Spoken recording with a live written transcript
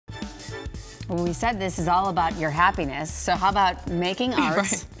Well, we said this is all about your happiness, so how about making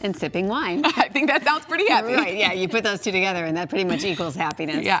art and sipping wine? I think that sounds pretty happy. Right, yeah, you put those two together and that pretty much equals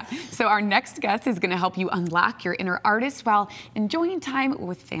happiness. Yeah, so our next guest is gonna help you unlock your inner artist while enjoying time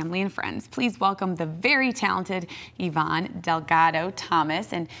with family and friends. Please welcome the very talented Yvonne Delgado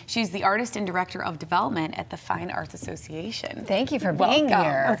Thomas, and she's the Artist and Director of Development at the Fine Arts Association. Thank you for being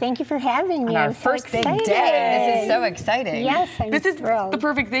here. Oh, thank you for having me. On our I'm so first big excited. day. This is so exciting. Yes, I'm This is thrilled. the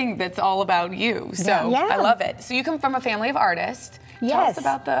perfect thing that's all about you, so Yeah. I love it. So you come from a family of artists. Tell us Yes.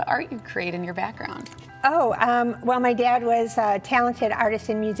 about the art you create in your background. Oh, well, my dad was a talented artist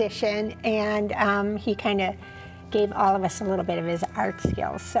and musician, and he kind of gave all of us a little bit of his art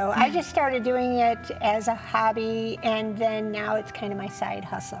skills. So I just started doing it as a hobby, and then now it's kind of my side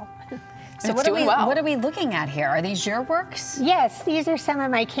hustle. So It's doing well. what are we looking at here? Are these your works? Yes, these are some of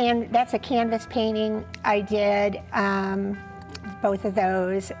my that's a canvas painting I did, both of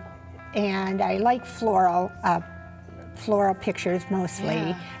those, and I like floral pictures mostly,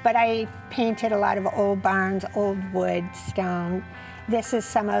 Yeah. but I painted a lot of old barns, old wood, stone. This is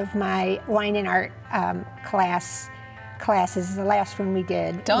some of my wine and art classes, the last one we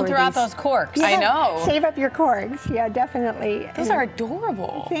did. Don't were throw out these- those corks. Yeah, I know. Save up your corks, yeah, definitely. Those are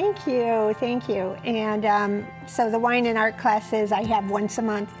adorable. Thank you, thank you. And so the wine and art classes I have once a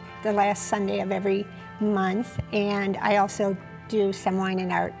month, the last Sunday of every month, and I also do some wine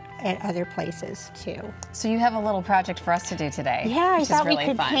and art at other places too. So you have a little project for us to do today. Yeah, I which thought is really we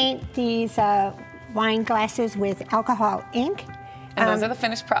could fun. paint these wine glasses with alcohol ink. And those are the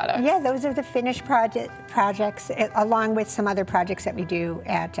finished products. Yeah, those are the finished projects, along with some other projects that we do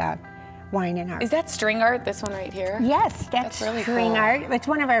at Wine and Art. Is that string art, this one right here? Yes, that's really string cool. art. It's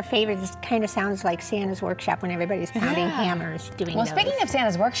one of our favorites. It kind of sounds like Santa's workshop when everybody's pounding hammers doing Well, those. speaking of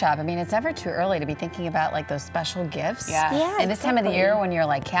Santa's workshop, I mean, it's never too early to be thinking about like those special gifts. Yes. Yeah, And this time of the exactly. year when you're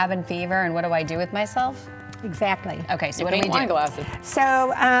like cabin fever and what do I do with myself? Exactly. Okay, so You what do we paint wine do? glasses.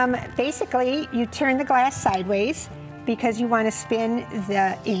 So basically, you turn the glass sideways because you want to spin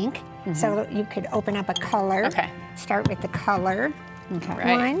the ink. So you could open up a color. Okay. Start with the color Right.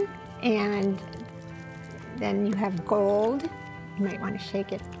 one, and then you have gold. You might want to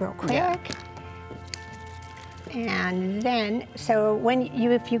shake it real quick. Yeah. And then, so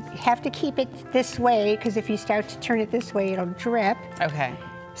if you have to keep it this way, because if you start to turn it this way, it'll drip. Okay.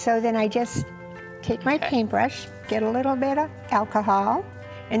 So then I just take my paintbrush, get a little bit of alcohol,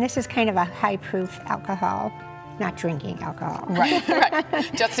 and this is kind of a high-proof alcohol, not drinking alcohol. Right.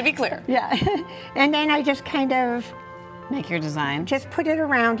 Right, just to be clear. Yeah. And then I just kind of Make your design. just put it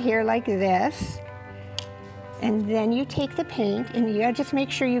around here like this. And then you take the paint, and you gotta just make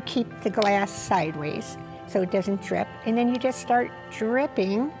sure you keep the glass sideways so it doesn't drip. And then you just start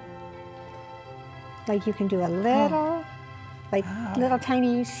dripping. Like you can do a little, little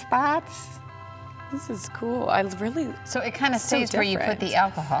tiny spots. This is cool. I really, So it kind of So stays where you put different. the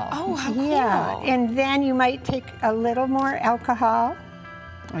alcohol. oh, how Yeah, cool. and then you might take a little more alcohol.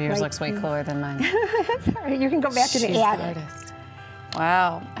 Oh, yours like- looks way cooler than mine. You can go back to She's the the attic. artist.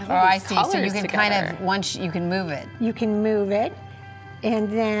 Wow. I love Oh, I these see. So you colors can together. kind of, once you can move it. You can move it, and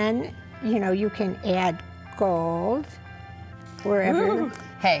then, you can add gold wherever.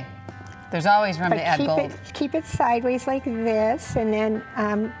 Hey, there's always room But to add gold. keep it sideways like this, and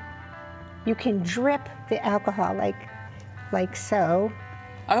then you can drip the alcohol like so,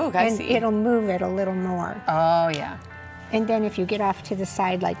 Oh, I and see. it'll move it a little more. Oh, yeah. And then if you get off to the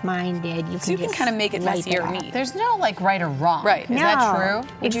side like mine did, you so can you can just kind of make it wipe messy or off. neat. There's no like right or wrong. Right. Is that true?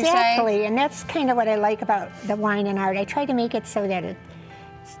 Would you say? Exactly, and that's kind of what I like about the wine and art. I try to make it so that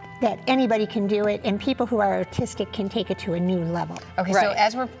that anybody can do it, and people who are artistic can take it to a new level. Okay, so Right.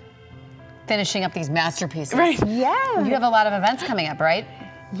 as we're finishing up these masterpieces, Right. Yeah. you have a lot of events coming up, right?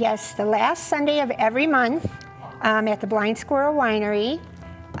 Yes, the last Sunday of every month at the Blind Squirrel Winery.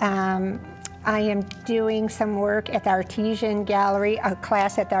 I am doing some work at the Artesian Gallery, a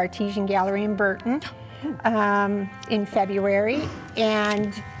class at the Artesian Gallery in Burton in February.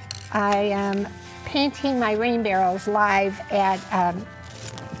 And I am painting my rain barrels live at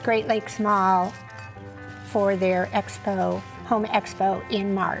Great Lakes Mall for their home expo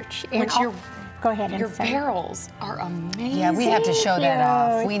in March. And Which your- go ahead. Your I'm sorry. barrels are amazing. Yeah, we have to show that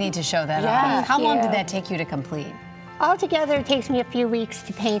off. you. We need to show that Yeah. off. How long you. did that take you to complete? Altogether, it takes me a few weeks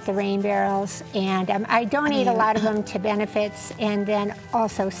to paint the rain barrels, and I donate a lot of them to benefits and then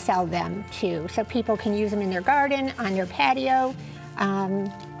also sell them too. So people can use them in their garden, on their patio,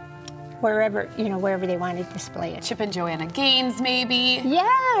 wherever they want to display it. Chip and Joanna Gaines, maybe. Yeah,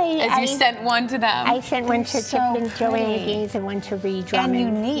 As you sent one to them. I sent one to so Chip and Joanna pretty. Gaines and one to Ree Drummond.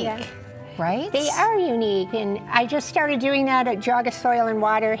 And unique. Yeah. right? They are unique, and I just started doing that at Jog of Soil and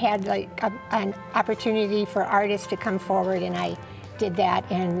Water, had like an opportunity for artists to come forward, and I did that,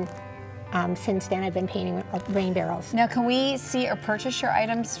 and since then I've been painting rain barrels. Now, can we see or purchase your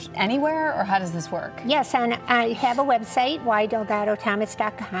items anywhere, or how does this work? Yes, and I have a website,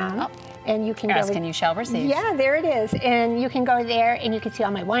 ydelgadothomas.com, and you can go. Ask and you shall receive. Yeah, there it is, and you can go there, and you can see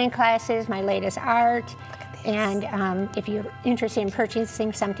all my wine classes, my latest art. And if you're interested in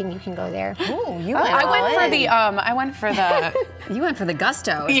purchasing something, you can go there. Ooh, you I went went for the You went for the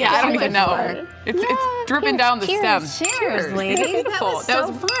gusto. Yeah, I don't even know. It's dripping down the stem. Cheers, ladies. Beautiful. That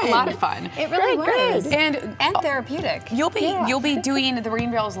was fun. a lot of fun. It really was. Good. And therapeutic. you'll be doing the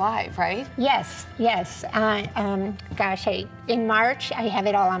rain barrels live, right? Yes, yes. Gosh, in March, I have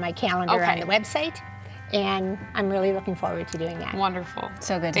it all on my calendar on the website. And I'm really looking forward to doing that. Wonderful.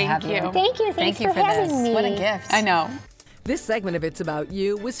 So good to have you. Thank you. Thanks Thank you for having this. me. What a gift. I know. This segment of It's About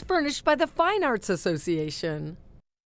You was furnished by the Fine Arts Association.